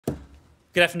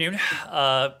Good afternoon.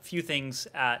 A few things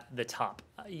at the top.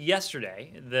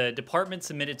 Yesterday, the department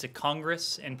submitted to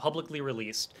Congress and publicly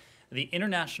released the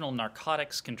International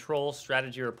Narcotics Control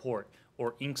Strategy Report,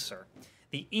 or INCSR.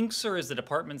 The INCSR is the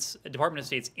Department of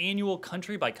State's annual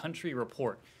country-by-country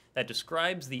report that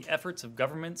describes the efforts of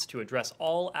governments to address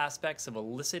all aspects of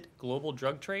illicit global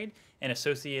drug trade and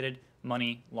associated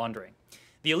money laundering.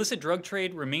 The illicit drug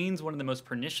trade remains one of the most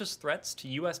pernicious threats to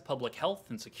U.S. public health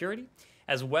and security,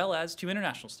 as well as to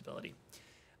international stability.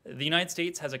 The United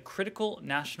States has a critical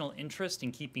national interest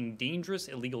in keeping dangerous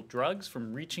illegal drugs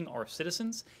from reaching our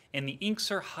citizens, and the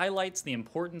INCSR highlights the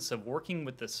importance of working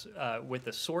with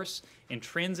the source and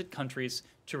transit countries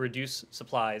to reduce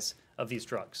supplies of these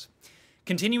drugs.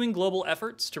 Continuing global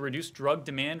efforts to reduce drug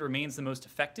demand remains the most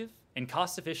effective and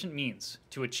cost-efficient means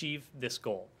to achieve this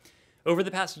goal. Over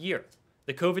the past year,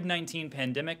 the COVID-19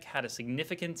 pandemic had a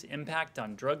significant impact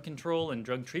on drug control and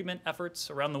drug treatment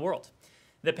efforts around the world.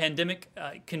 The pandemic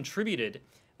contributed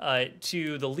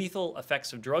to the lethal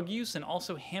effects of drug use and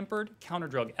also hampered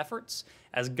counter-drug efforts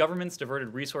as governments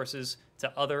diverted resources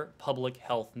to other public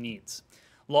health needs.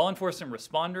 Law enforcement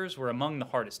responders were among the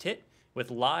hardest hit, with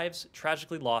lives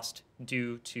tragically lost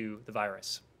due to the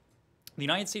virus. The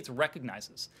United States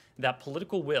recognizes that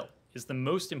political will is the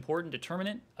most important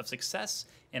determinant of success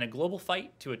in a global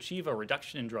fight to achieve a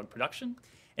reduction in drug production,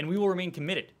 and we will remain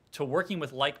committed to working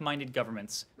with like-minded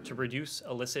governments to reduce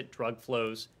illicit drug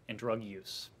flows and drug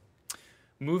use.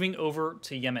 Moving over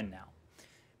to Yemen now.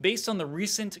 Based on the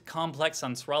recent complex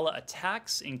Ansarallah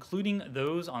attacks, including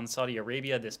those on Saudi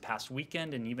Arabia this past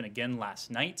weekend and even again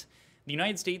last night, the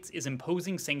United States is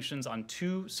imposing sanctions on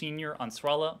two senior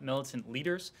Ansarallah militant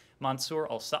leaders, Mansour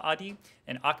al-Sa'adi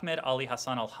and Ahmed Ali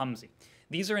Hassan al-Hamzi.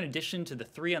 These are in addition to the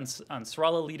three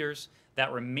Ansarallah leaders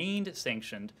that remained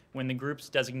sanctioned when the group's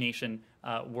designation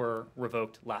were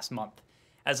revoked last month.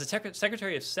 As the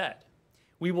Secretary has said,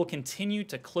 we will continue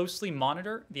to closely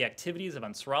monitor the activities of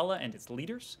Ansarallah and its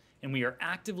leaders, and we are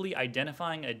actively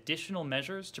identifying additional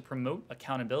measures to promote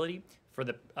accountability for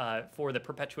the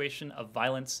perpetuation of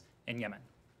violence in Yemen.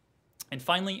 And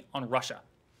finally, on Russia.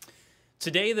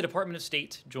 Today, the Department of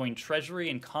State joined Treasury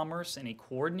and Commerce in a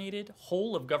coordinated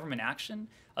whole-of-government action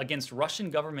against Russian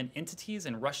government entities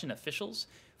and Russian officials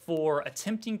for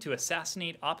attempting to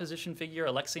assassinate opposition figure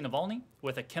Alexei Navalny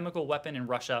with a chemical weapon in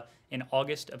Russia in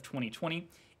August of 2020,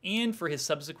 and for his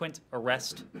subsequent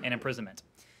arrest and imprisonment.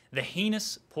 The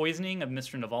heinous poisoning of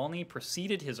Mr. Navalny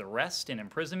preceded his arrest and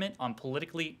imprisonment on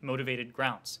politically motivated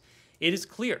grounds. It is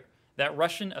clear that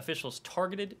Russian officials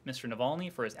targeted Mr.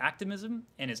 Navalny for his activism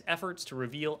and his efforts to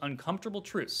reveal uncomfortable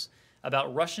truths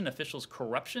about Russian officials'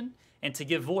 corruption and to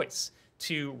give voice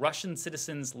to Russian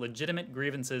citizens' legitimate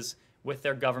grievances with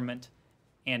their government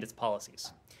and its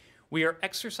policies. We are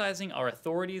exercising our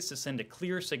authorities to send a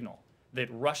clear signal that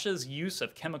Russia's use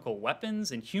of chemical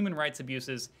weapons and human rights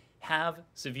abuses have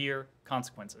severe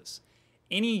consequences.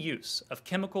 Any use of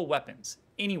chemical weapons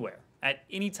anywhere, at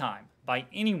any time, by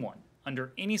anyone,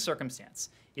 under any circumstance,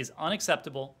 is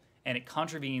unacceptable, and it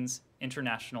contravenes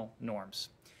international norms.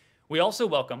 We also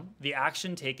welcome the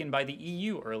action taken by the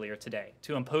EU earlier today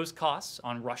to impose costs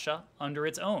on Russia under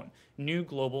its own new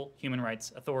global human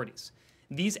rights authorities.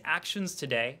 These actions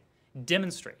today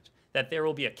demonstrate that there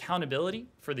will be accountability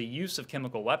for the use of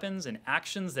chemical weapons and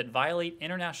actions that violate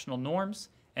international norms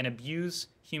and abuse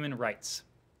human rights.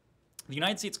 The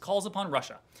United States calls upon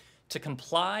Russia to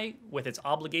comply with its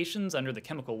obligations under the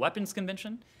Chemical Weapons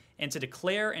Convention and to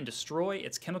declare and destroy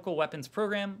its chemical weapons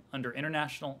program under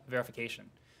international verification.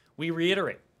 We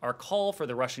reiterate our call for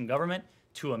the Russian government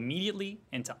to immediately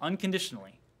and to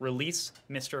unconditionally release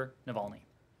Mr. Navalny.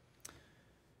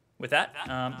 With that,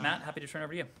 Matt, happy to turn it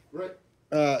over to you.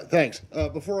 Right. Thanks.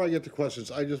 Before I get to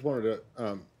questions, I just wanted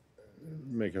to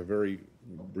make a very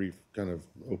brief kind of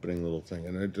opening little thing,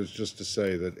 and it is just to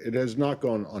say that it has not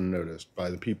gone unnoticed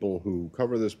by the people who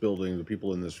cover this building, the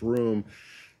people in this room,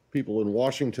 people in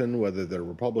Washington, whether they're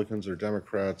Republicans or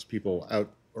Democrats, people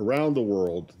out around the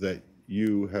world, that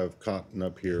you have gotten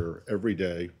up here every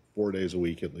day, 4 days a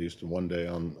week at least, and one day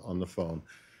on the phone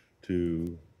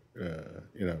to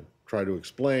try to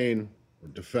explain or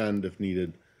defend, if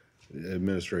needed,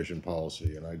 administration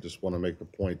policy. And I just want to make the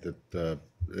point that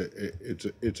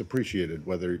it's appreciated,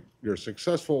 whether you're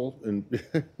successful in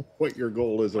what your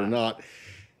goal is or not.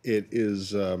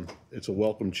 It's a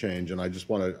welcome change, and I just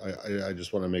want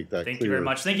to make that clear. Thank you very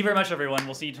much. Thank you very much, everyone.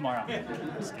 We'll see you tomorrow.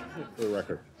 For the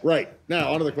record. Right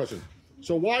now, on to the question.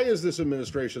 So why is this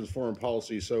administration's foreign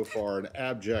policy so far an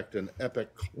abject and epic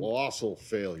colossal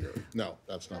failure? No,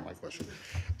 that's not my question.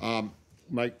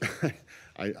 Mike,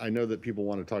 I know that people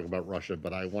want to talk about Russia,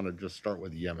 but I want to just start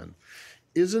with Yemen.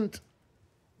 Isn't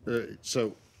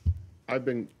So I've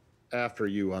been after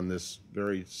you on this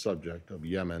very subject of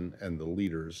Yemen and the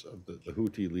leaders of the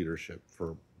Houthi leadership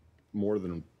for more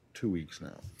than 2 weeks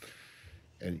now.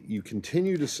 And you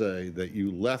continue to say that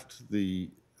you left the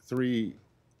three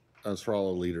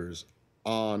Nasrallah leaders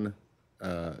on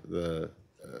on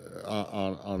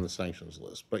the sanctions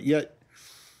list, but yet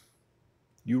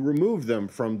you removed them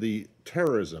from the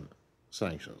terrorism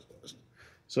sanctions list.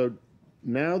 So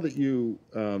now that you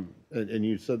and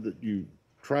you said that you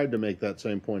tried to make that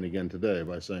same point again today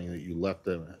by saying that you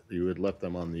had left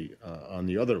them on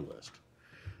the other list.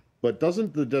 But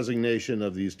doesn't the designation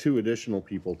of these two additional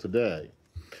people today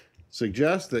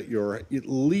suggest that you're at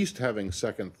least having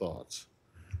second thoughts,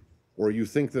 or you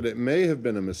think that it may have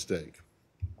been a mistake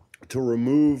to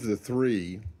remove the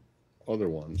three other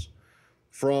ones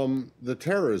from the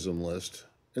terrorism list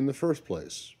in the first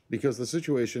place? Because the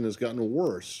situation has gotten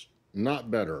worse,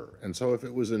 not better. And so if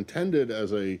it was intended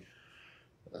as an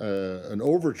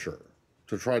overture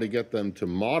to try to get them to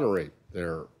moderate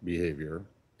their behavior,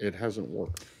 it hasn't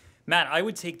worked. Matt, I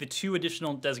would take the two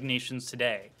additional designations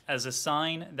today as a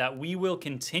sign that we will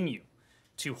continue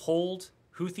to hold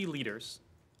Houthi leaders,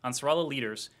 Ansarallah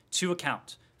leaders, to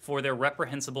account for their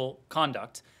reprehensible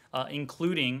conduct,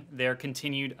 including their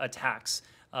continued attacks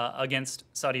against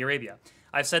Saudi Arabia.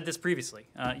 I've said this previously.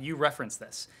 You referenced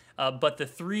this. But the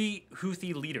three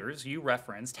Houthi leaders you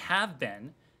referenced have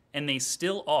been, and they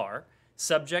still are,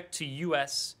 subject to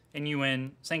U.S. and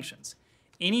UN sanctions.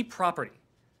 Any property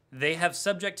they have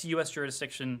subject to U.S.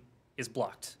 jurisdiction is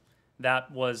blocked.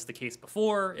 That was the case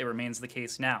before. It remains the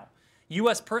case now.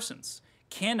 U.S. persons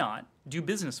cannot do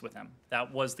business with them.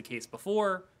 That was the case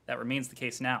before. That remains the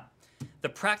case now. The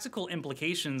practical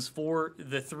implications for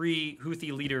the three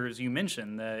Houthi leaders you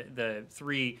mentioned, the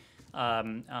three,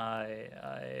 not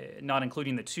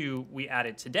including the two we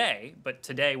added today, but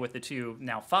today with the two,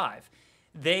 now five,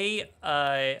 the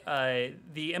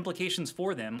implications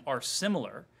for them are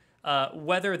similar.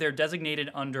 Whether they're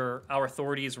designated under our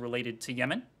authorities related to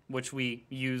Yemen, which we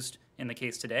used in the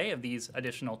case today of these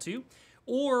additional two,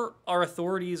 or our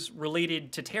authorities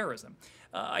related to terrorism.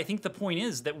 I think the point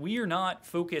is that we are not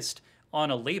focused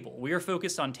on a label. We are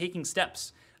focused on taking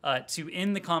steps to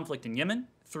end the conflict in Yemen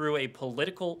through a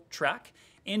political track.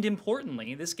 And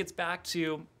importantly, this gets back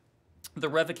to the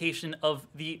revocation of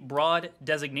the broad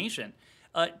designation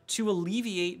to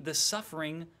alleviate the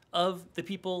suffering of the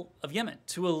people of Yemen,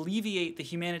 to alleviate the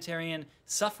humanitarian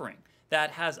suffering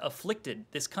that has afflicted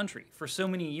this country for so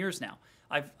many years now.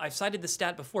 I've cited the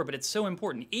stat before, but it's so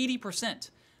important. 80%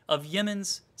 of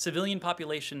Yemen's civilian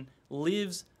population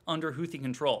lives under Houthi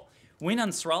control. When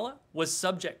Ansarallah was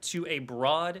subject to a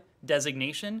broad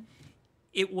designation,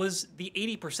 it was the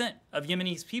 80% of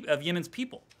Yemen's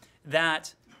people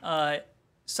that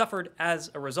suffered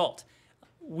as a result.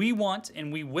 We want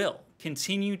and we will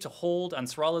continue to hold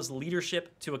Ansarallah's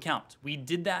leadership to account. We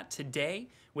did that today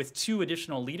with two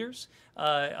additional leaders,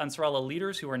 Ansarallah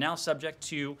leaders who are now subject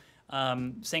to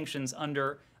sanctions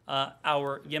under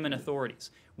our Yemen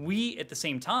authorities. We, at the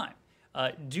same time,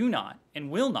 do not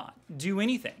and will not do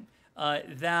anything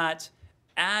that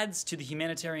adds to the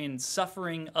humanitarian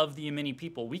suffering of the Yemeni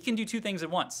people. We can do two things at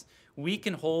once. We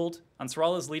can hold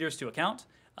Ansarallah's leaders to account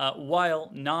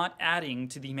while not adding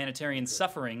to the humanitarian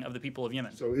suffering of the people of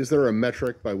Yemen. So is there a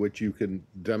metric by which you can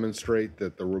demonstrate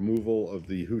that the removal of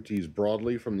the Houthis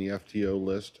broadly from the FTO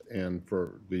list and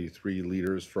for the three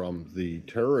leaders from the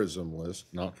terrorism list,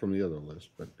 not from the other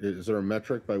list, but is there a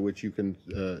metric by which you can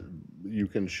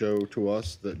show to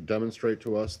us, that demonstrate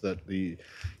to us that the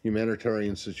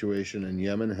humanitarian situation in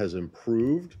Yemen has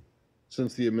improved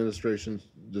since the administration's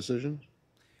decision?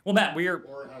 Well, Matt,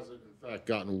 Or has it in fact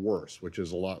gotten worse, which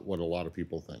is what a lot of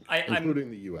people think,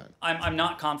 including the UN? I'm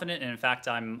not confident, and in fact,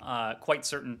 I'm quite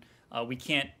certain we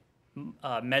can't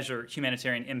measure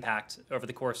humanitarian impact over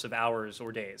the course of hours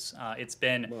or days. It's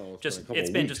been just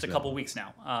a couple weeks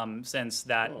now since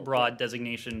that broad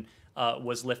designation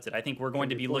was lifted. I think we're going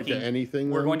to be looking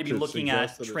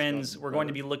at trends. We're going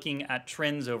to be looking at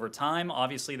trends over time.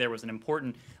 Obviously, there was an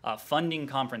important funding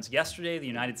conference yesterday. The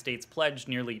United States pledged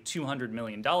nearly $200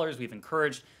 million. We've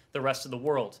encouraged the rest of the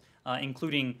world,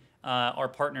 including our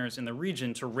partners in the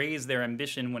region, to raise their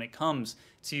ambition when it comes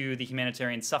to the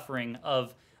humanitarian suffering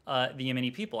of the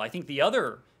Yemeni people. I think the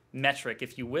other metric,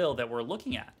 if you will, that we're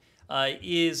looking at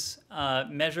is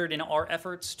measured in our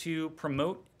efforts to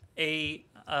promote a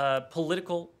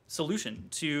political solution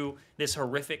to this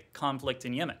horrific conflict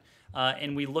in Yemen.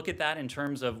 And we look at that in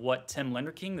terms of what Tim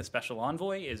Linderking, the special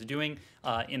envoy, is doing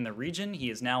in the region. He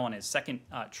is now on his second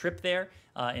trip there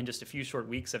in just a few short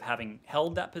weeks of having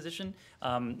held that position,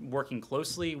 working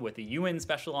closely with the UN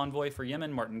special envoy for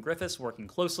Yemen, Martin Griffiths, working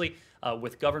closely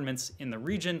with governments in the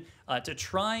region to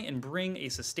try and bring a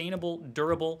sustainable,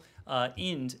 durable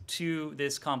end to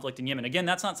this conflict in Yemen. Again,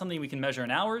 that's not something we can measure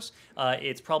in hours.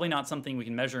 It's probably not something we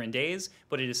can measure in days,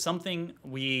 but it is something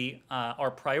we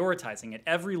are prioritizing at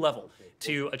every level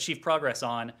to achieve progress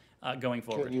on going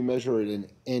forward. Can you measure it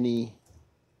in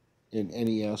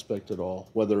any aspect at all,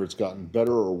 whether it's gotten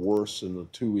better or worse in the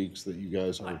 2 weeks that you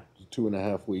guys are,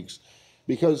 2.5 weeks?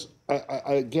 Because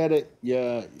I get it.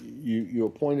 Yeah, you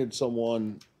appointed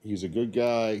someone. He's a good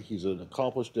guy. He's an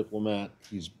accomplished diplomat.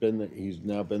 He's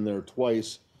now been there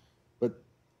twice, but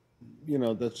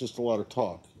that's just a lot of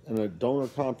talk. And a donor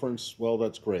conference, well,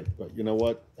 that's great. But you know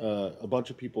what? A bunch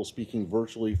of people speaking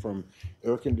virtually from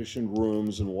air-conditioned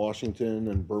rooms in Washington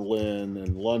and Berlin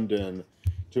and London.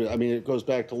 It goes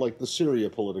back to like the Syria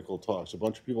political talks. A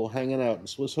bunch of people hanging out in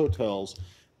Swiss hotels,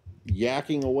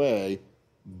 yakking away,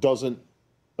 doesn't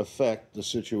affect the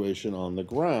situation on the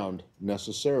ground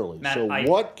necessarily. Matt, so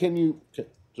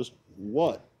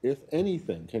what, if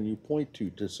anything, can you point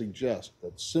to suggest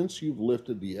that since you've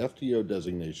lifted the FTO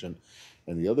designation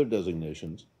and the other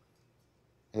designations,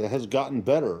 it has gotten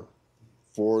better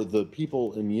for the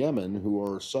people in Yemen who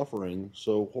are suffering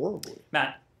so horribly?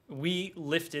 Matt, we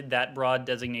lifted that broad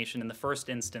designation in the first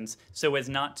instance so as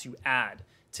not to add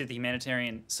to the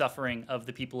humanitarian suffering of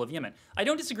the people of Yemen. I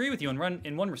don't disagree with you in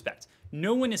one respect.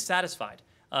 No one is satisfied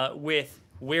with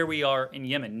where we are in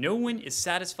Yemen. No one is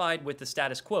satisfied with the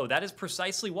status quo. That is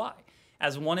precisely why,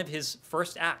 as one of his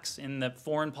first acts in the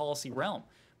foreign policy realm,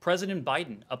 President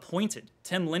Biden appointed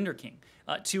Tim Linderking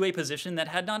to a position that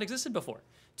had not existed before,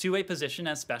 to a position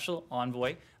as special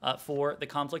envoy for the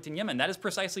conflict in Yemen. That is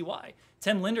precisely why.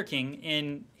 Tim Linderking,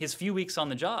 in his few weeks on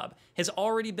the job, has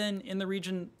already been in the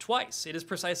region twice. It is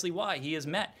precisely why he has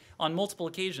met on multiple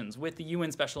occasions with the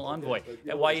UN special envoy,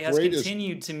 why he has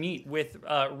continued to meet with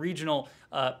regional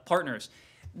partners.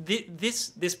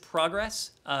 This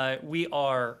progress, we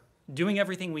are doing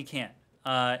everything we can,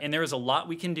 and there is a lot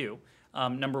we can do.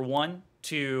 Number one,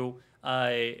 to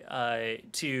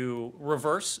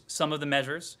reverse some of the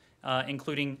measures,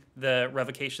 including the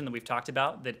revocation that we've talked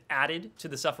about that added to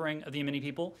the suffering of the Yemeni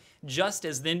people, just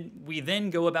as we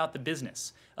then go about the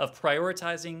business of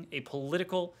prioritizing a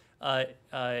political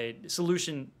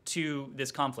solution to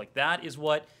this conflict. That is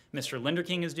what Mr.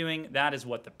 Linderking is doing. That is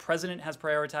what the president has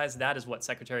prioritized. That is what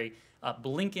Secretary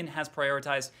Blinken has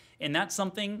prioritized. And that's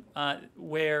something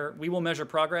where we will measure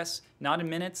progress, not in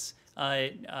minutes,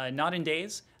 not in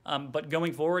days, but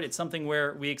going forward, it's something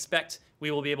where we expect we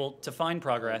will be able to find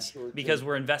progress because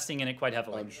we're investing in it quite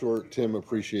heavily. I'm sure Tim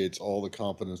appreciates all the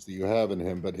confidence that you have in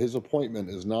him, but his appointment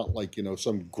is not like,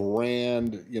 some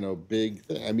grand, big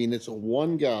thing. It's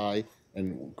one guy,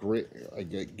 and great. I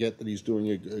get that he's doing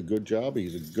a good job.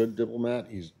 He's a good diplomat.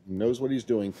 He knows what he's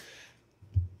doing.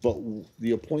 But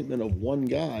the appointment of one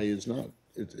guy is not,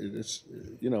 it's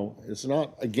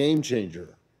not a game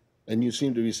changer. And you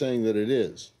seem to be saying that it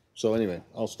is. So anyway,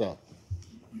 I'll stop.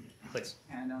 Please.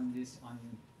 And on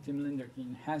Tim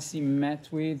Linderking, has he met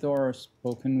with or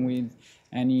spoken with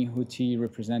any Houthi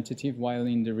representative while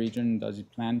in the region? Does he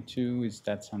plan to? Is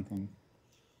that something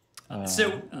we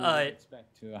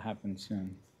expect to happen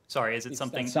soon? Sorry, is it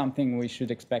something we should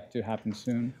expect to happen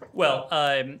soon? Well,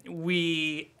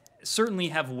 we certainly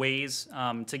have ways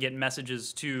to get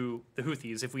messages to the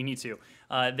Houthis if we need to.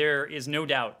 There is no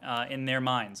doubt in their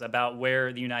minds about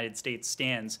where the United States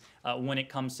stands when it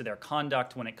comes to their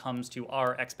conduct, when it comes to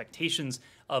our expectations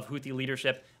of Houthi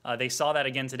leadership. They saw that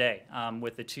again today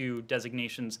with the two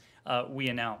designations we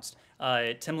announced.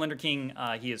 Tim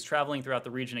Linderking, he is traveling throughout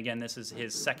the region. Again, this is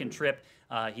his second trip.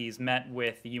 He's met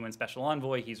with the UN Special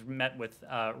Envoy. He's met with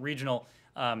regional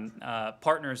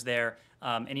partners there,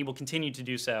 and he will continue to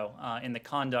do so in the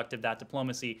conduct of that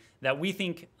diplomacy that we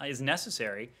think is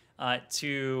necessary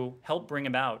to help bring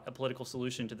about a political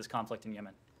solution to this conflict in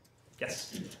Yemen.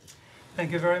 Yes.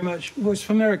 Thank you very much. Voice of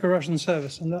America Russian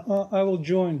Service, and I will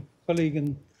join colleague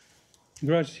in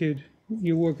gratitude.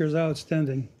 Your work is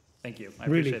outstanding. Thank you. I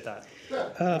Really. appreciate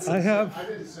that. I have. I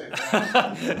didn't say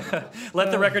that.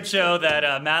 Let the record show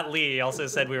that Matt Lee also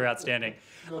said we were outstanding.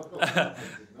 But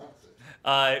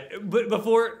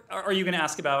before, are you going to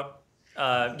ask about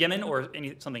Yemen or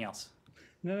something else?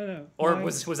 No. Or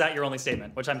was that your only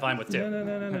statement, which I'm fine with too?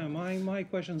 No. My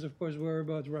questions, of course, were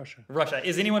about Russia. Russia.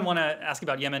 Is anyone want to ask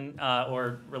about Yemen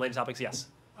or related topics? Yes.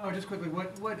 Oh, just quickly,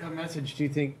 what message do you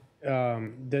think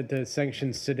that the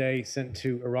sanctions today sent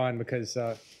to Iran? Because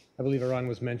I believe Iran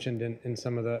was mentioned in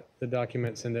some of the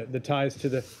documents, and the ties to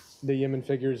the Yemen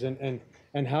figures,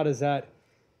 and how does that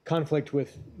conflict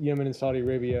with Yemen and Saudi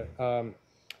Arabia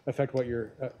affect what you're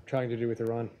trying to do with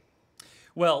Iran?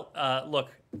 Well,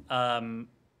 look,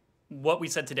 what we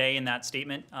said today in that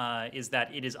statement is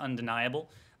that it is undeniable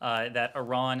that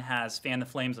Iran has fanned the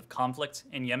flames of conflict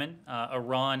in Yemen.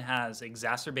 Iran has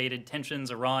exacerbated tensions.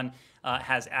 Iran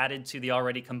has added to the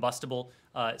already combustible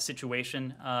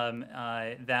situation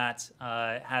that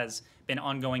has been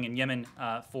ongoing in Yemen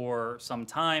for some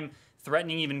time,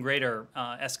 threatening even greater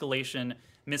escalation,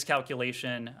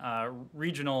 miscalculation,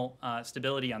 regional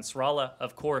stability. Nasrallah,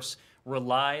 of course,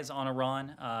 relies on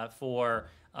Iran for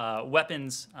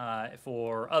weapons,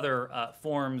 for other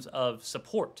forms of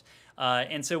support.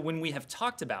 And so when we have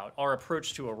talked about our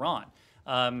approach to Iran,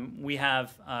 we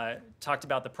have talked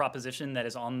about the proposition that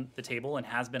is on the table and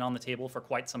has been on the table for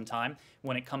quite some time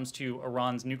when it comes to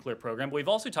Iran's nuclear program. But we've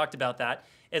also talked about that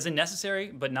as a necessary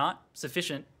but not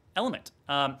sufficient element,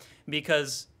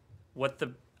 because what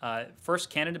the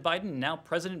first candidate Biden, now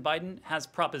President Biden, has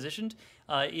propositioned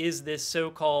is this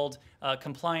so-called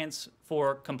compliance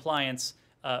for compliance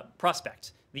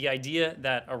prospect. The idea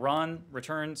that Iran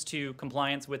returns to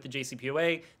compliance with the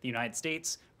JCPOA, the United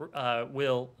States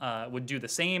would do the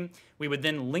same. We would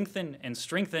then lengthen and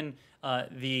strengthen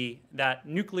that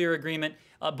nuclear agreement,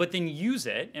 but then use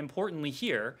it, importantly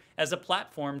here, as a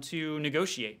platform to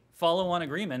negotiate follow-on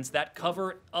agreements that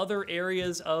cover other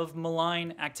areas of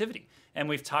malign activity. And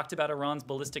we've talked about Iran's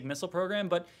ballistic missile program,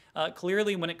 but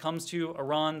clearly when it comes to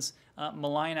Iran's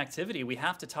malign activity, we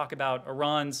have to talk about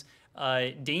Iran's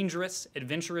dangerous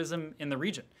adventurism in the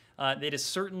region. It is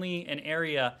certainly an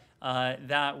area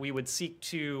that we would seek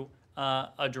to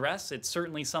address. It's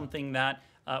certainly something that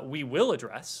we will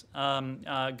address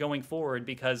going forward,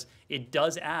 because it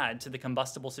does add to the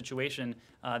combustible situation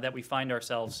that we find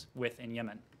ourselves with in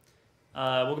Yemen.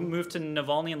 We'll move to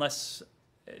Navalny unless...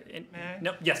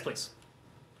 no, yes, please.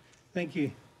 Thank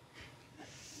you.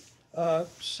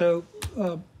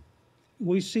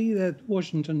 We see that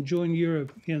Washington joined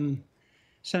Europe in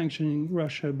sanctioning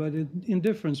Russia, but in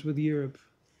difference with Europe.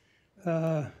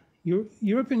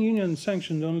 European Union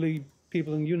sanctioned only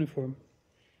people in uniform,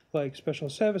 like special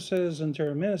services and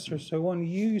terror ministers, so on.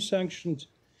 You sanctioned,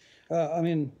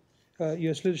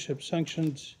 U.S. leadership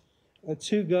sanctioned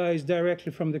two guys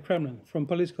directly from the Kremlin, from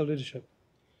political leadership,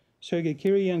 Sergei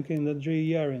Kiriyenko and Andrei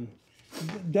Yarin.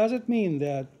 Does it mean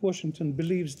that Washington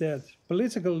believes that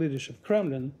political leadership,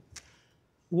 Kremlin,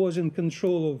 was in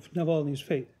control of Navalny's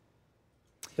fate?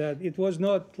 That it was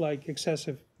not like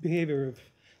excessive behavior of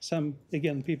some,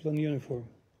 again, people in uniform?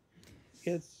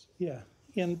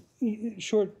 And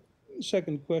short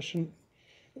second question,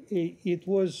 it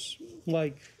was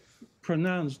like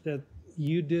pronounced that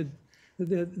you did,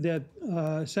 that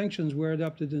sanctions were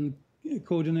adopted in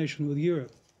coordination with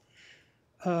Europe.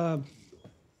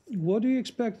 What do you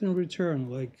expect in return?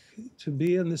 Like to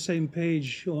be on the same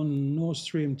page on Nord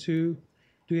Stream 2?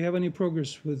 Do you have any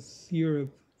progress with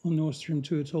Europe on Nord Stream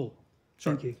 2 at all?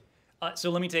 Sure. Thank you. So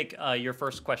let me take your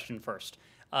first question first.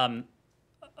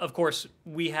 Of course,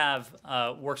 we have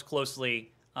worked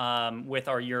closely with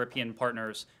our European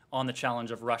partners on the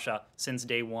challenge of Russia since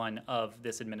day one of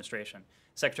this administration.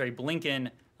 Secretary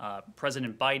Blinken,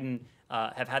 President Biden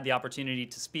have had the opportunity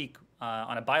to speak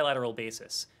on a bilateral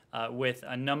basis with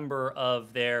a number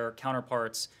of their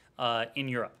counterparts in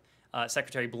Europe.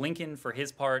 Secretary Blinken, for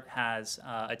his part, has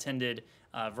attended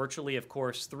virtually, of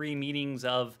course, 3 meetings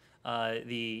of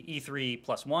the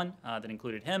E3+1 that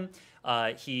included him.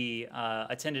 He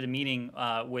attended a meeting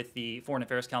with the Foreign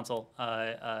Affairs Council,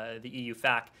 the EU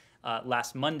FAC,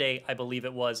 last Monday, I believe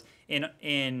it was.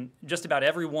 In just about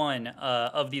every one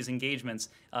of these engagements,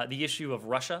 the issue of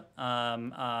Russia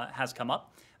has come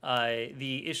up.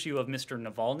 The issue of Mr.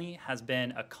 Navalny has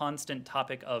been a constant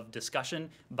topic of discussion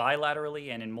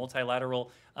bilaterally and in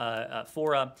multilateral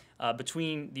fora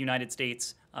between the United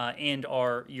States and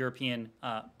our European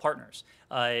partners.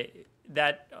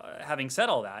 Having said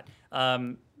all that,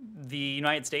 the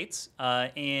United States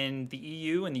and the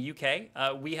EU and the UK,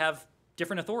 we have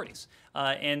different authorities.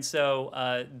 And so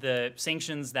the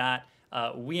sanctions that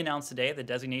we announced today, the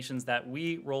designations that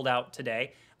we rolled out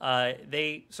today,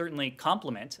 they certainly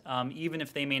complement, even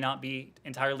if they may not be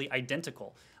entirely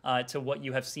identical to what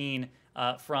you have seen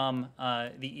from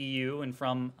the EU and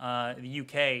from the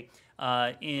UK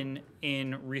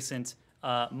in recent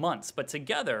months. But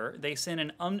together, they send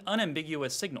an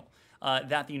unambiguous signal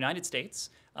that the United States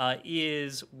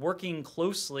is working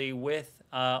closely with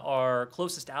our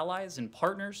closest allies and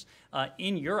partners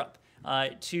in Europe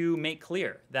to make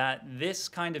clear that this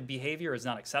kind of behavior is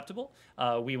not acceptable.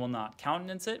 We will not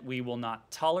countenance it. We will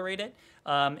not tolerate it.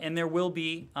 And there will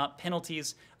be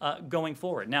penalties going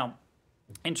forward. Now,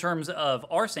 in terms of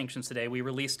our sanctions today, we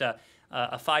released a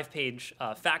 5-page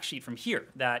fact sheet from here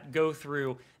that go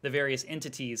through the various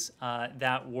entities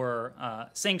that were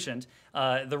sanctioned.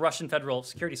 The Russian Federal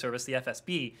Security Service, the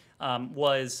FSB,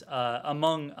 was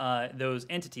among those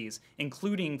entities,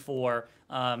 including for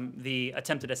the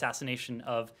attempted assassination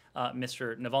of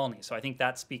Mr. Navalny. So I think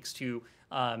that speaks to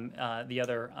the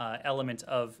other element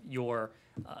of your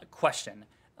question.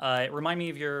 Remind me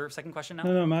of your second question now?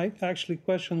 No, my actually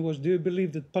question was, do you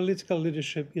believe that political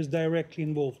leadership is directly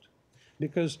involved?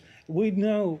 Because we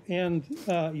know, and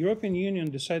European Union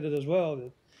decided as well,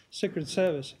 that Secret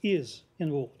Service is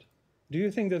involved. Do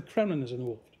you think that Kremlin is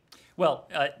involved? Well,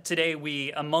 today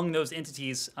among those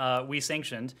entities we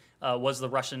sanctioned was the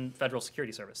Russian Federal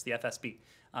Security Service, the FSB.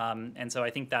 And so I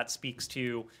think that speaks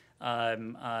to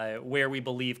where we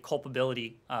believe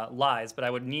culpability lies, but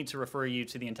I would need to refer you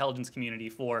to the intelligence community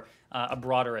for a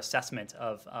broader assessment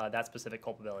of that specific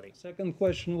culpability. Second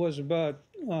question was about,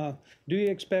 do you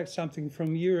expect something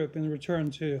from Europe in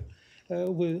return to,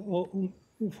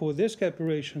 for this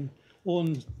cooperation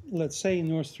on, let's say,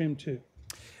 Nord Stream 2?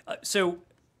 So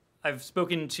I've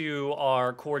spoken to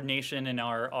our coordination and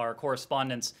our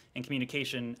correspondence and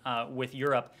communication with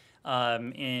Europe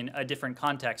in a different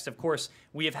context. Of course,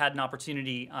 we have had an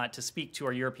opportunity to speak to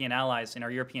our European allies and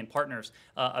our European partners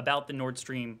about the Nord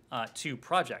Stream 2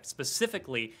 project,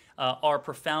 specifically our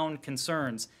profound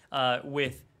concerns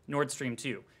with Nord Stream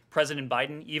 2. President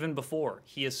Biden, even before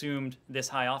he assumed this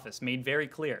high office, made very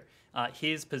clear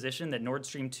his position that Nord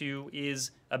Stream 2 is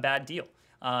a bad deal.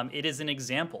 It is an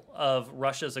example of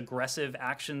Russia's aggressive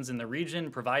actions in the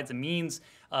region, provides a means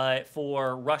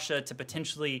for Russia to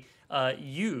potentially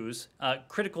use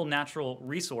critical natural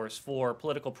resource for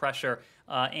political pressure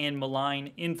and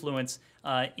malign influence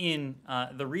in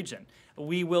the region.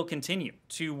 We will continue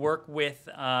to work with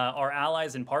our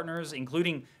allies and partners,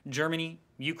 including Germany,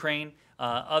 Ukraine,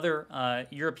 other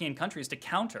European countries, to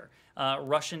counter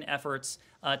Russian efforts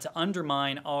to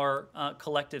undermine our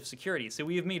collective security. So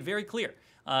we have made very clear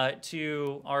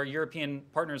to our European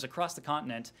partners across the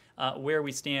continent where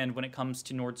we stand when it comes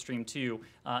to Nord Stream 2,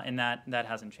 and that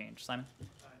hasn't changed. Simon?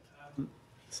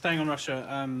 Staying on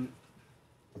Russia,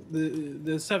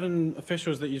 the 7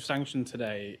 officials that you've sanctioned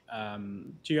today,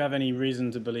 do you have any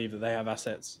reason to believe that they have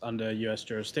assets under US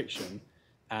jurisdiction?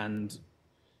 And,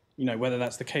 you know, whether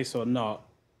that's the case or not,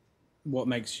 what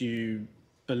makes you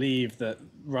believe that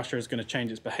Russia is going to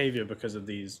change its behavior because of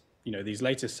these, you know, these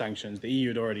latest sanctions? The EU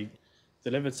had already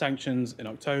delivered sanctions in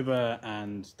October,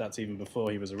 and that's even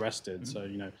before he was arrested. So,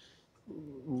 you know,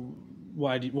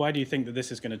 why do you think that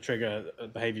this is going to trigger a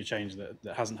behavior change that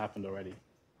hasn't happened already?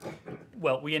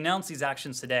 Well, we announced these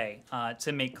actions today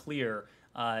to make clear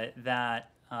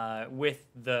that with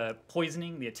the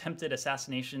poisoning, the attempted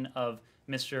assassination of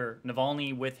Mr.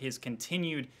 Navalny, with his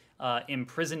continued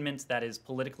imprisonment that is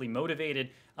politically motivated,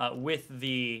 with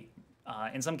the,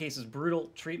 in some cases,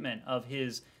 brutal treatment of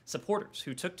his supporters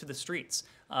who took to the streets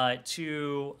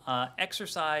to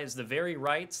exercise the very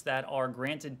rights that are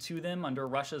granted to them under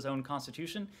Russia's own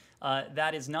constitution.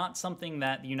 That is not something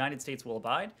that the United States will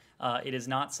abide. It is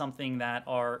not something that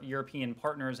our European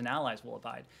partners and allies will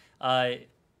abide.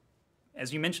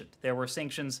 As you mentioned, there were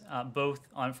sanctions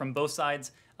from both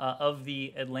sides of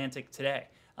the Atlantic today.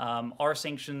 Our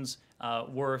sanctions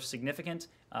were significant.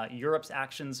 Europe's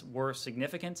actions were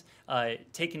significant.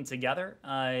 Taken together,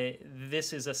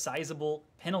 this is a sizable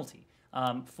penalty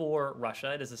for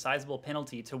Russia. It is a sizable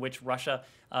penalty to which Russia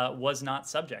was not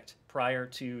subject prior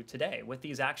to today. With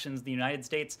these actions, the United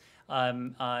States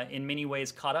in many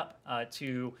ways caught up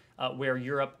to where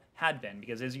Europe had been,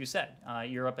 because as you said,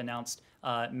 Europe announced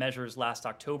measures last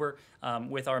October.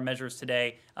 With our measures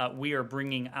today, we are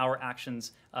bringing our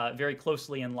actions very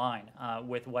closely in line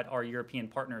with what our European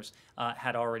partners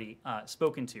had already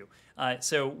spoken to.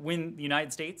 So when the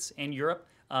United States and Europe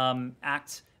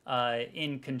act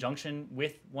in conjunction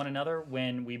with one another,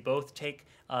 when we both take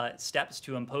steps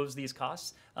to impose these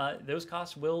costs, those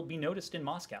costs will be noticed in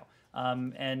Moscow.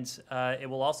 And it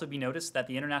will also be noticed that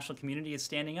the international community is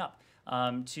standing up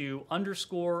to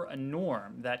underscore a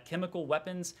norm that chemical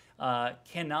weapons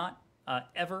cannot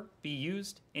ever be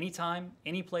used anytime,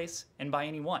 any place, and by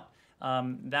anyone.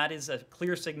 That is a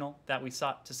clear signal that we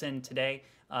sought to send today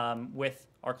with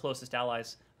our closest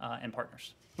allies and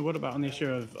partners. What about on the issue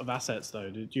of assets, though?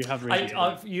 Do you have reason?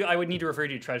 I would need to refer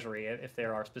you to Treasury if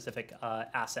there are specific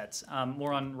assets.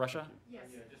 More on Russia? Yes.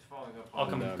 Yeah, just following up I'll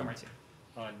on come right to you.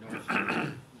 Nord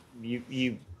Stream.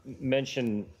 You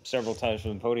mentioned several times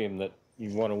from the podium that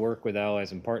you want to work with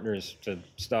allies and partners to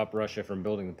stop Russia from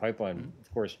building the pipeline.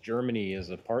 Of course, Germany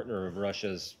is a partner of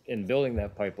Russia's in building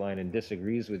that pipeline and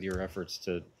disagrees with your efforts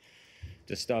to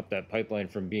stop that pipeline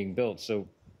from being built. So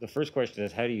the first question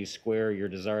is, how do you square your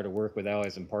desire to work with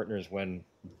allies and partners when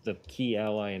the key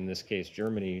ally, in this case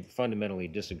Germany, fundamentally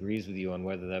disagrees with you on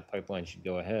whether that pipeline should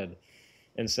go ahead?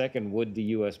 And second, would the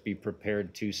U.S. be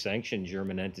prepared to sanction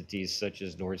German entities such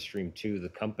as Nord Stream 2, the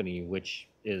company which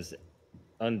is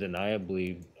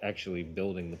undeniably actually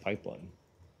building the pipeline?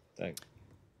 Thanks.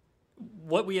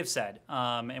 What we have said,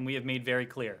 and we have made very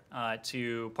clear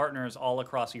to partners all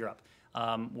across Europe,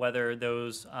 whether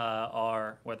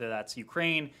that's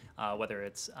Ukraine, whether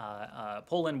it's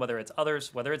Poland, whether it's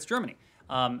others, whether it's Germany,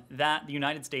 that the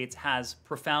United States has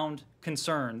profound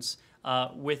concerns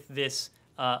with this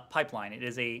pipeline. It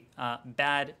is a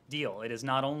bad deal. It is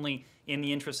not only in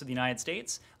the interest of the United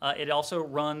States, it also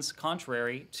runs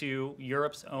contrary to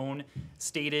Europe's own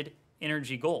stated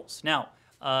energy goals. Now,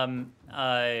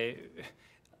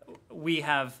 we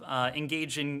have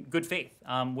engaged in good faith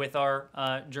with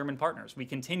our German partners. We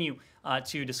continue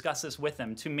to discuss this with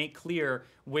them to make clear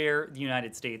where the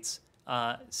United States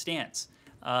stands.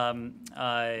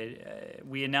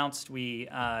 We announced we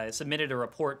submitted a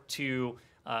report to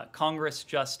Congress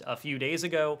just a few days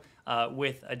ago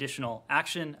with additional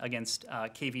action against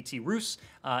KVT Rus,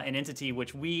 an entity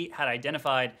which we had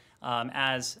identified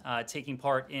as taking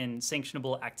part in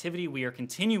sanctionable activity. We are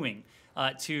continuing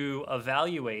to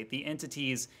evaluate the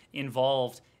entities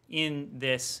involved in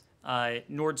this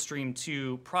Nord Stream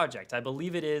 2 project. I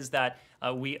believe it is that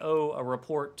we owe a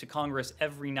report to Congress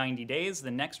every 90 days.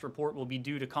 The next report will be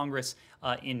due to Congress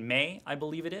in May, I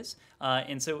believe it is.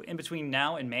 And so in between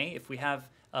now and May, if we have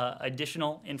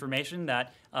additional information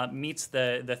that meets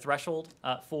the threshold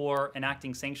for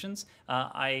enacting sanctions,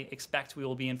 I expect we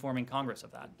will be informing Congress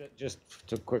of that. Just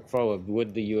a quick follow-up,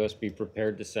 would the U.S. be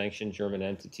prepared to sanction German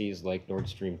entities like Nord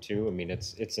Stream 2? I mean,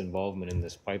 its involvement in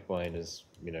this pipeline is,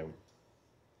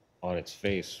 on its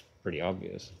face, pretty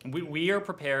obvious. We are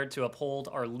prepared to uphold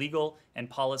our legal and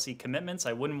policy commitments.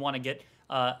 I wouldn't want to get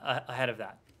ahead of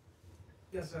that.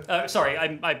 Yes, sorry,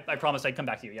 I promised I'd come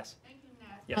back to you. Yes.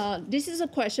 Yes. This is a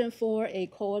question for a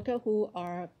coworker who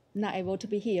are not able to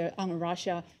be here on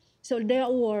Russia. So there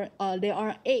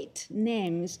are 8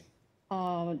 names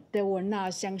that were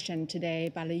not sanctioned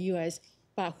today by the U.S.,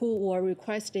 but who were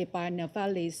requested by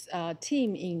Navalny's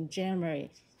team in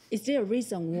January. Is there a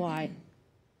reason why?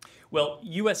 Well,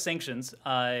 U.S. sanctions,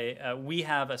 we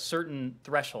have a certain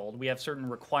threshold. We have certain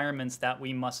requirements that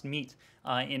we must meet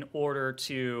in order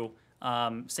to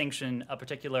sanction a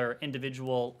particular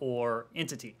individual or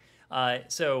entity.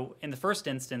 So in the first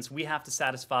instance, we have to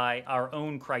satisfy our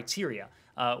own criteria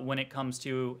when it comes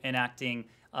to enacting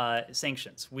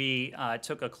sanctions. We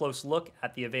took a close look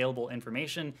at the available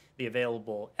information, the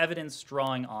available evidence,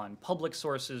 drawing on public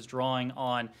sources, drawing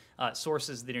on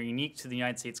sources that are unique to the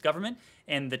United States government,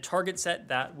 and the target set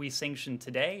that we sanction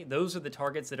today, those are the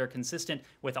targets that are consistent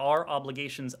with our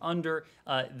obligations under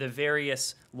the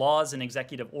various laws and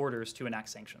executive orders to enact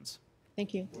sanctions.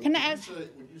 Thank you. Can I ask?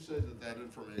 Would you say that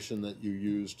information that you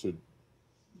use to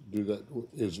do that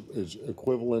is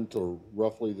equivalent or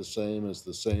roughly the same as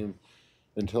the same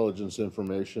intelligence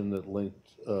information that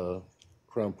linked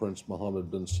Crown Prince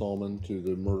Mohammed bin Salman to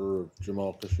the murder of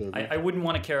Jamal Khashoggi? I wouldn't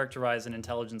want to characterize an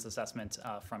intelligence assessment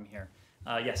from here.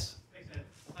 Yes.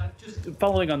 Just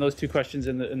following on those 2 questions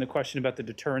and the question about the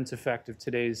deterrence effect of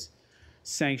today's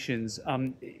sanctions,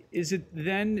 is it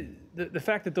then the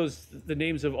fact that the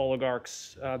names of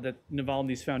oligarchs that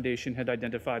Navalny's foundation had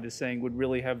identified as saying would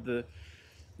really have the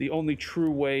only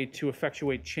true way to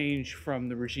effectuate change from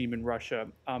the regime in Russia?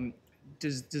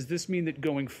 Does this mean that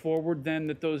going forward then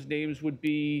that those names would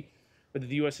be, whether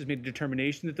the U.S. has made a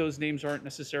determination that those names aren't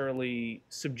necessarily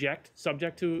subject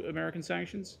to American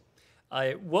sanctions?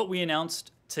 What we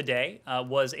announced today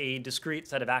was a discrete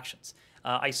set of actions.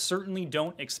 I certainly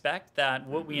don't expect that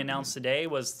what we announced today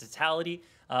was the totality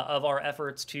of our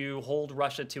efforts to hold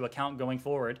Russia to account going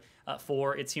forward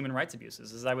for its human rights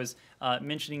abuses. As I was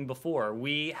mentioning before,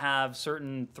 we have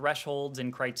certain thresholds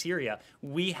and criteria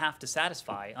we have to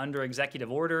satisfy under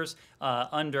executive orders,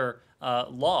 under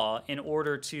law, in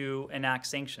order to enact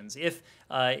sanctions. If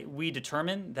we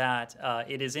determine that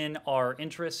it is in our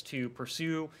interest to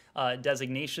pursue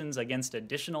designations against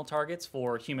additional targets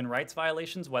for human rights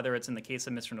violations, whether it's in the case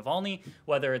of Mr. Navalny,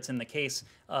 whether it's in the case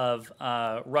of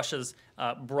Russia's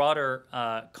broader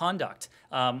conduct,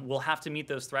 we'll have to meet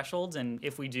those thresholds. And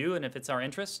if we do, and if it's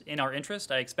in our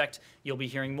interest, I expect you'll be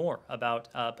hearing more about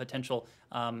potential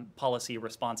policy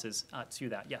responses to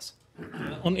that. Yes.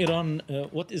 On Iran,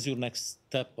 what is your next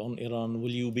step on Iran?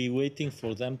 Will you be waiting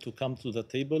for them to come to the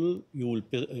table? You will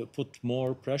put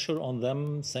more pressure on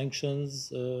them,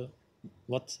 sanctions?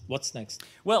 What's next?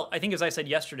 Well, I think as I said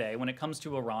yesterday, when it comes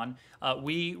to Iran,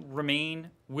 we remain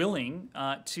willing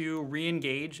to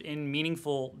re-engage in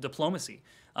meaningful diplomacy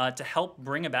to help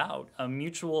bring about a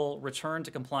mutual return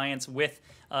to compliance with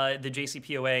the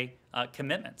JCPOA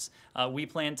commitments. We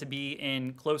plan to be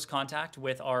in close contact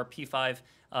with our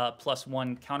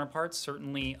P5+1 counterparts,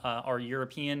 certainly our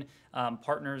European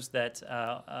partners that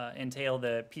entail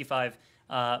the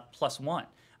P5+1.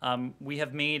 We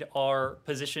have made our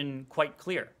position quite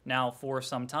clear now for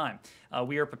some time.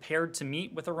 We are prepared to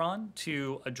meet with Iran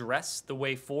to address the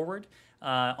way forward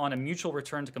on a mutual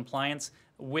return to compliance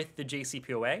with the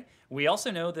JCPOA. We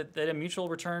also know that a mutual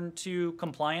return to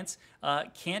compliance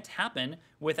can't happen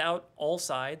without all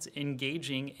sides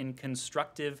engaging in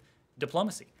constructive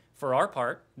diplomacy. For our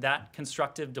part, that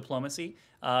constructive diplomacy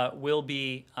will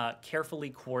be carefully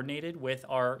coordinated with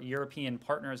our European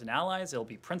partners and allies. It will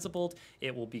be principled,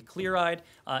 it will be clear-eyed,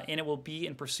 and it will be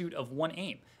in pursuit of one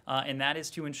aim, and that is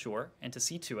to ensure and to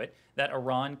see to it that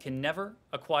Iran can never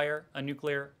acquire a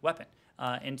nuclear weapon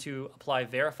and to apply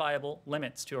verifiable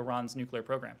limits to Iran's nuclear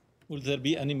program. Will there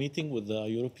be any meeting with the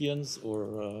Europeans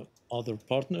or other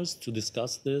partners to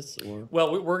discuss this? Or?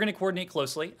 Well, we're going to coordinate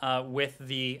closely with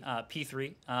the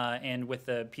P3 and with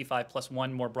the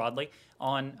P5+1 more broadly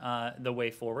on the way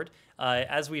forward.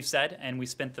 As we've said, and we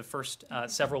spent the first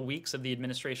several weeks of the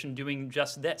administration doing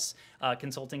just this,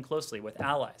 consulting closely with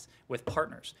allies, with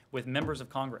partners, with members of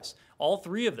Congress. All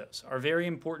three of those are very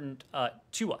important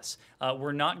to us.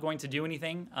 We're not going to do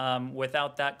anything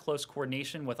without that close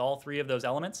coordination with all three of those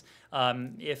elements.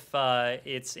 If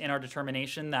it's in our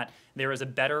determination that there is a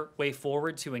better way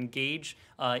forward to engage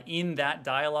in that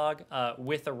dialogue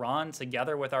with Iran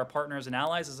together with our partners and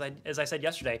allies, as I said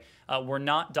yesterday, we're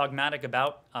not dogmatic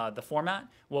about the format.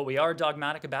 What we are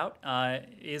dogmatic about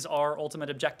is our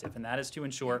ultimate objective, and that is to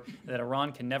ensure that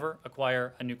Iran can never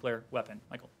acquire a nuclear weapon.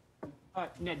 Michael.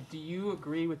 Ned, do you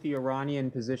agree with the Iranian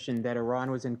position that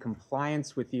Iran was in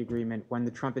compliance with the agreement when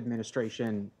the Trump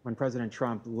administration, when President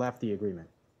Trump left the agreement?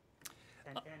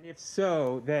 And if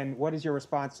so, then what is your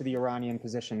response to the Iranian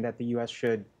position that the U.S.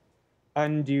 should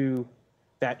undo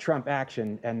that Trump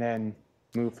action and then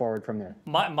move forward from there?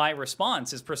 My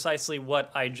response is precisely what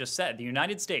I just said. The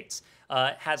United States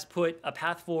has put a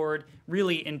path forward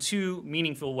really in two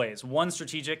meaningful ways, one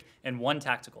strategic and one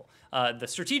tactical. The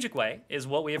strategic way is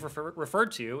what we have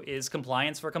referred to is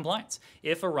compliance for compliance.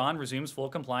 If Iran resumes full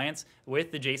compliance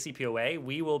with the JCPOA,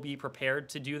 we will be prepared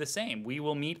to do the same. We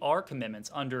will meet our commitments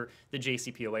under the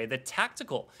JCPOA. The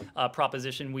tactical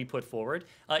proposition we put forward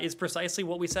is precisely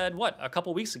what we said, a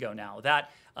couple weeks ago now,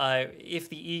 that if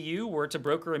the EU were to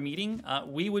broker a meeting,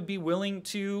 we would be willing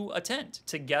to attend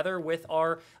together with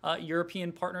our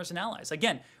European partners and allies.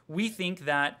 Again, we think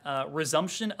that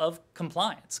resumption of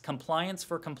compliance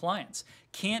for compliance,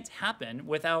 can't happen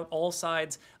without all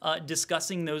sides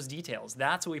discussing those details.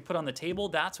 That's what we put on the table.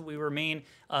 That's what we remain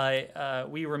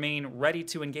ready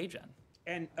to engage in.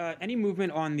 And any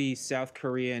movement on the South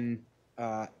Korean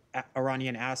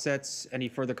Iranian assets? Any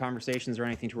further conversations or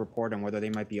anything to report on whether they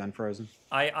might be unfrozen?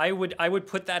 I would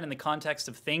put that in the context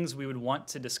of things we would want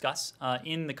to discuss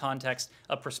in the context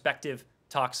of prospective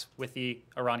talks with the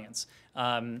Iranians.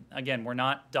 Again, we're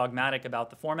not dogmatic about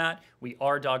the format. We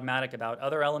are dogmatic about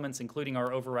other elements, including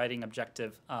our overriding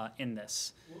objective in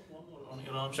this. One more on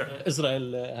Iran. Sure.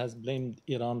 Israel has blamed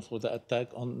Iran for the attack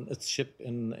on its ship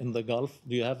in the Gulf.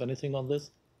 Do you have anything on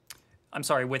this? I'm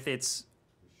sorry, with its...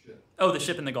 Oh, the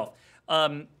ship in the Gulf.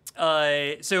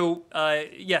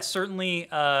 Yes, certainly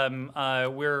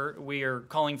we are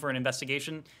calling for an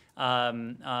investigation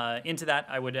into that.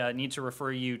 I would need to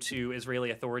refer you to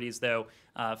Israeli authorities, though,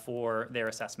 for their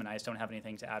assessment. I just don't have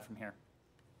anything to add from here.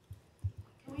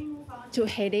 Can we move on to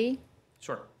Haiti?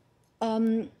 Sure.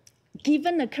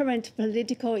 Given the current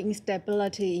political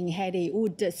instability in Haiti,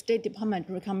 would the State Department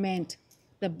recommend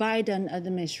the Biden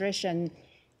administration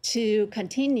to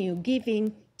continue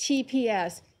giving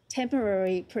TPS,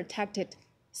 temporary protected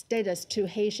status, to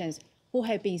Haitians who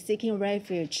have been seeking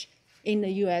refuge in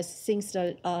the U.S. since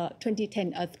the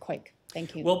 2010 earthquake?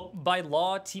 Thank you. Well, by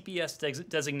law, TPS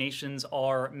designations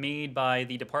are made by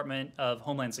the Department of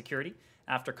Homeland Security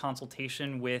after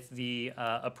consultation with the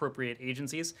appropriate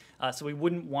agencies. So we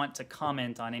wouldn't want to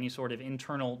comment on any sort of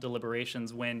internal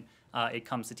deliberations when it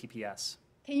comes to TPS.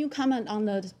 Can you comment on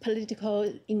the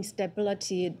political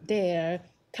instability there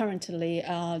currently?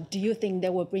 Do you think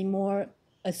there will be more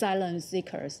asylum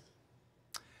seekers?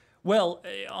 Well,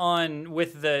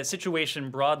 with the situation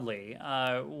broadly,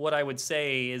 what I would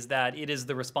say is that it is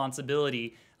the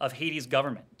responsibility of Haiti's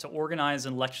government to organize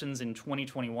elections in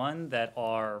 2021 that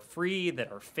are free,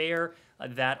 that are fair,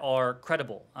 that are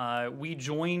credible. We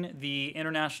join the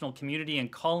international community in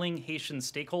calling Haitian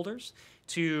stakeholders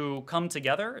to come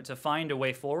together to find a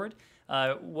way forward.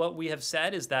 What we have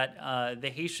said is that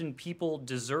the Haitian people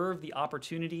deserve the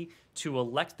opportunity to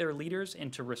elect their leaders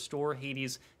and to restore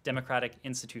Haiti's democratic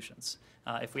institutions.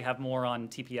 If we have more on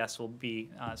TPS, we'll be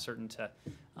certain to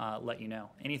let you know.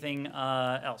 Anything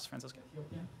else, Francisco?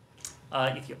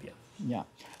 Ethiopia. Yeah.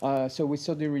 So we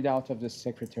saw the readout of the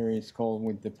secretary's call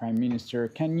with the prime minister.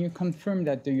 Can you confirm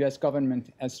that the U.S.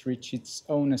 government has reached its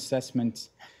own assessment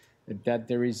that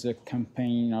there is a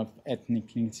campaign of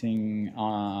ethnic cleansing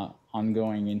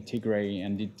ongoing in Tigray,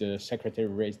 and did the secretary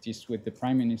raise this with the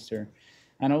prime minister?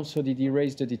 And also, did he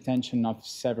raise the detention of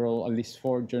several, at least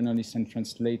 4 journalists and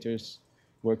translators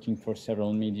working for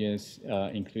several medias,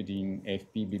 including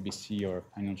AFP, BBC, or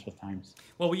Financial Times?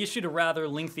 Well, we issued a rather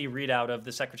lengthy readout of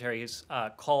the secretary's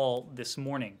call this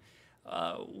morning.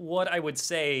 What I would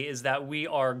say is that we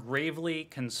are gravely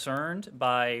concerned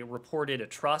by reported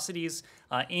atrocities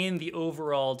and the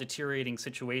overall deteriorating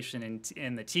situation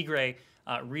in the Tigray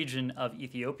region of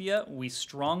Ethiopia. We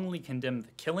strongly condemn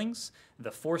the killings,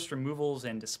 the forced removals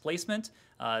and displacement,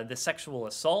 the sexual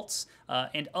assaults,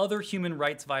 and other human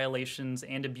rights violations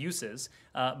and abuses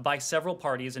by several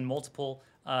parties and multiple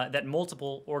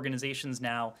organizations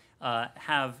now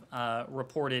have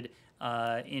reported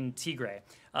in Tigray.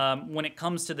 When it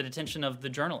comes to the detention of the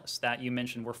journalists that you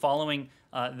mentioned, we're following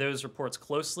those reports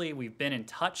closely. We've been in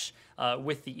touch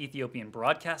with the Ethiopian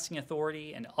Broadcasting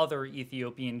Authority and other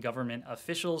Ethiopian government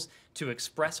officials to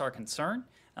express our concern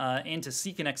and to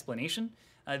seek an explanation.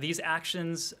 These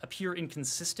actions appear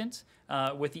inconsistent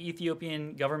with the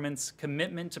Ethiopian government's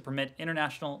commitment to permit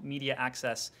international media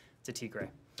access to Tigray.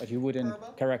 But you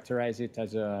wouldn't characterize it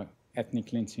as a ethnic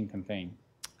cleansing campaign?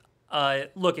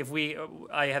 Look,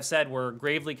 I have said we're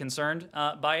gravely concerned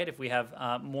by it. If we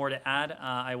have more to add,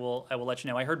 I will let you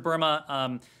know. I heard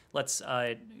Burma. Let's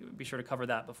be sure to cover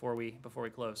that before we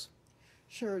close.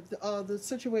 Sure. The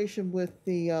situation with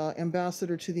the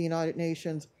ambassador to the United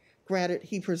Nations, granted,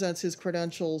 he presents his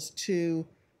credentials to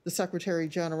the Secretary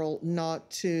General, not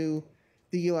to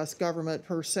the U.S. government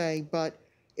per se, but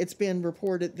it's been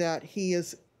reported that he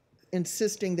is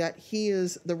insisting that he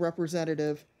is the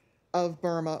representative of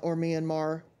Burma or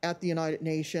Myanmar at the United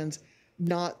Nations,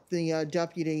 not the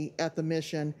deputy at the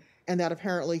mission, and that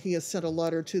apparently he has sent a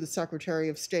letter to the Secretary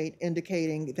of State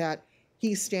indicating that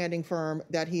he's standing firm,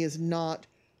 that he is not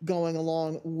going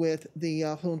along with the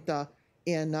junta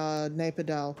in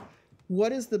Naypyidaw.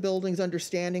 What is the building's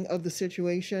understanding of the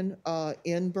situation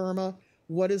in Burma?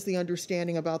 What is the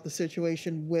understanding about the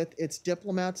situation with its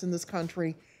diplomats in this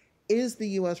country? Is the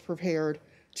U.S. prepared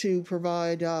to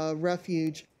provide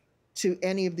refuge to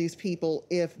any of these people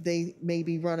if they may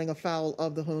be running afoul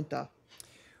of the junta?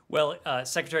 Well,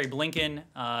 Secretary Blinken,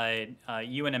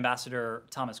 UN Ambassador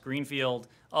Thomas Greenfield,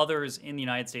 others in the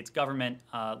United States government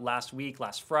last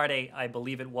Friday, I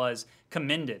believe it was,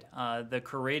 commended the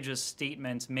courageous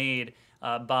statement made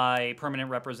by Permanent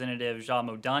Representative Jean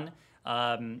Modun.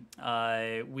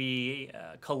 We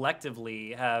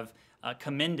collectively have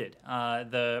commended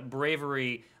the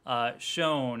bravery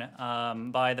shown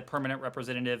by the Permanent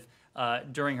Representative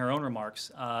during her own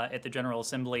remarks at the General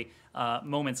Assembly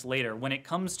moments later. When it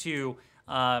comes to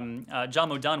John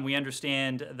Modun, we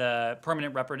understand the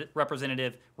permanent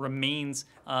representative remains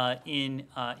in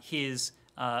his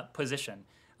position.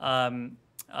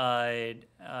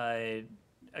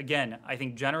 Again, I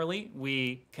think generally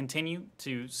we continue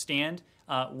to stand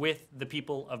with the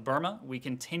people of Burma. We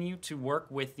continue to work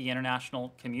with the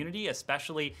international community,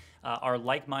 especially our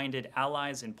like-minded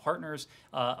allies and partners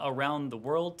around the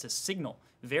world, to signal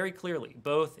very clearly,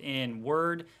 both in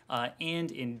word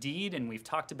and in deed, and we've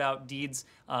talked about deeds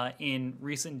in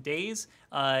recent days,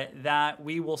 that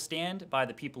we will stand by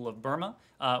the people of Burma.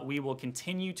 We will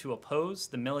continue to oppose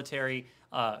the military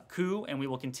coup, and we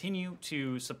will continue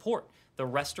to support the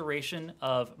restoration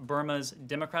of Burma's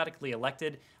democratically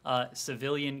elected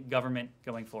civilian government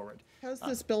going forward. Has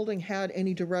this building had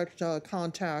any direct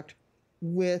contact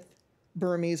with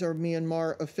Burmese or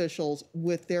Myanmar officials,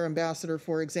 with their ambassador,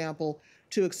 for example,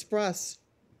 to express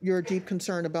your deep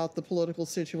concern about the political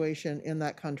situation in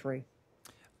that country?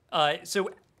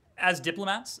 So as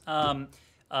diplomats,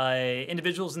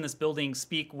 individuals in this building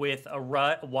speak with a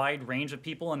wide range of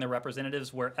people and their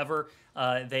representatives wherever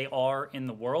they are in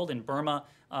the world. In Burma,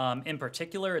 in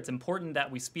particular, it's important that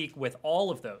we speak with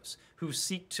all of those who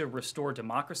seek to restore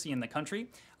democracy in the country,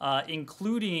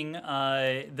 including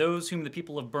those whom the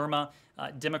people of Burma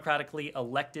democratically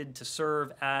elected to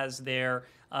serve as their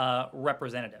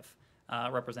representatives.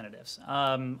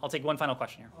 I'll take one final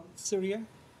question here. Syria.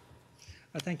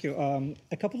 Thank you.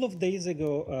 A couple of days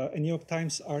ago, a New York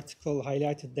Times article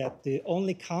highlighted that the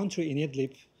only country in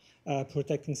Idlib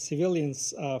protecting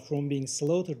civilians from being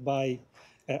slaughtered by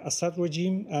Assad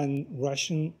regime and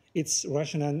its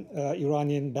Russian and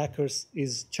Iranian backers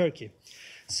is Turkey.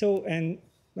 So, and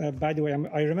by the way,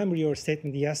 I remember your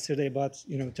statement yesterday about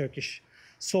Turkish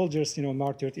soldiers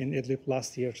martyred in Idlib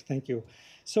last year. Thank you.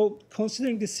 So,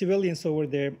 considering the civilians over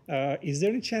there, is there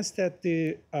any chance that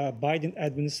the Biden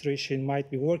administration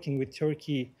might be working with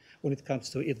Turkey when it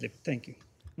comes to Idlib? Thank you.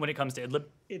 When it comes to Idlib?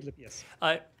 Idlib, yes.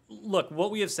 Look,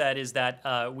 what we have said is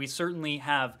that we certainly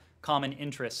have common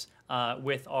interests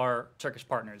with our Turkish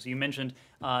partners. You mentioned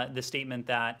the statement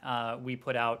that we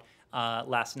put out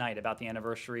last night about the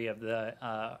anniversary of the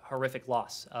horrific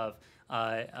loss of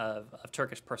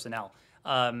Turkish personnel.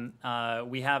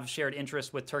 We have shared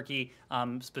interests with Turkey,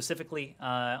 specifically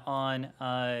on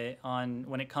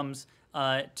when it comes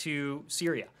to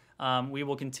Syria. We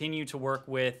will continue to work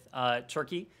with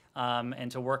Turkey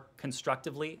and to work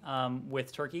constructively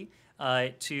with Turkey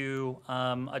to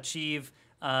achieve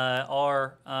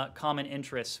our common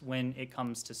interests when it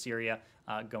comes to Syria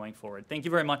going forward. Thank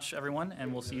you very much, everyone,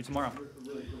 and we'll see you tomorrow.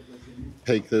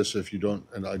 Take this if you don't,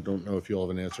 and I don't know if you'll have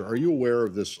an answer. Are you aware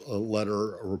of this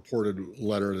letter, a reported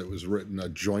letter that was written, a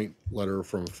joint letter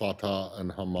from Fatah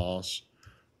and Hamas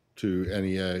to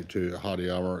NEA, to Hadi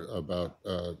Amr about,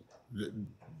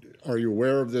 are you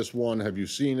aware of this one? Have you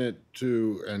seen it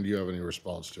too? And do you have any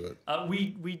response to it?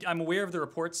 I'm aware of the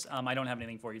reports. I don't have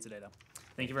anything for you today, though.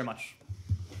 Thank you very much.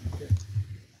 Okay.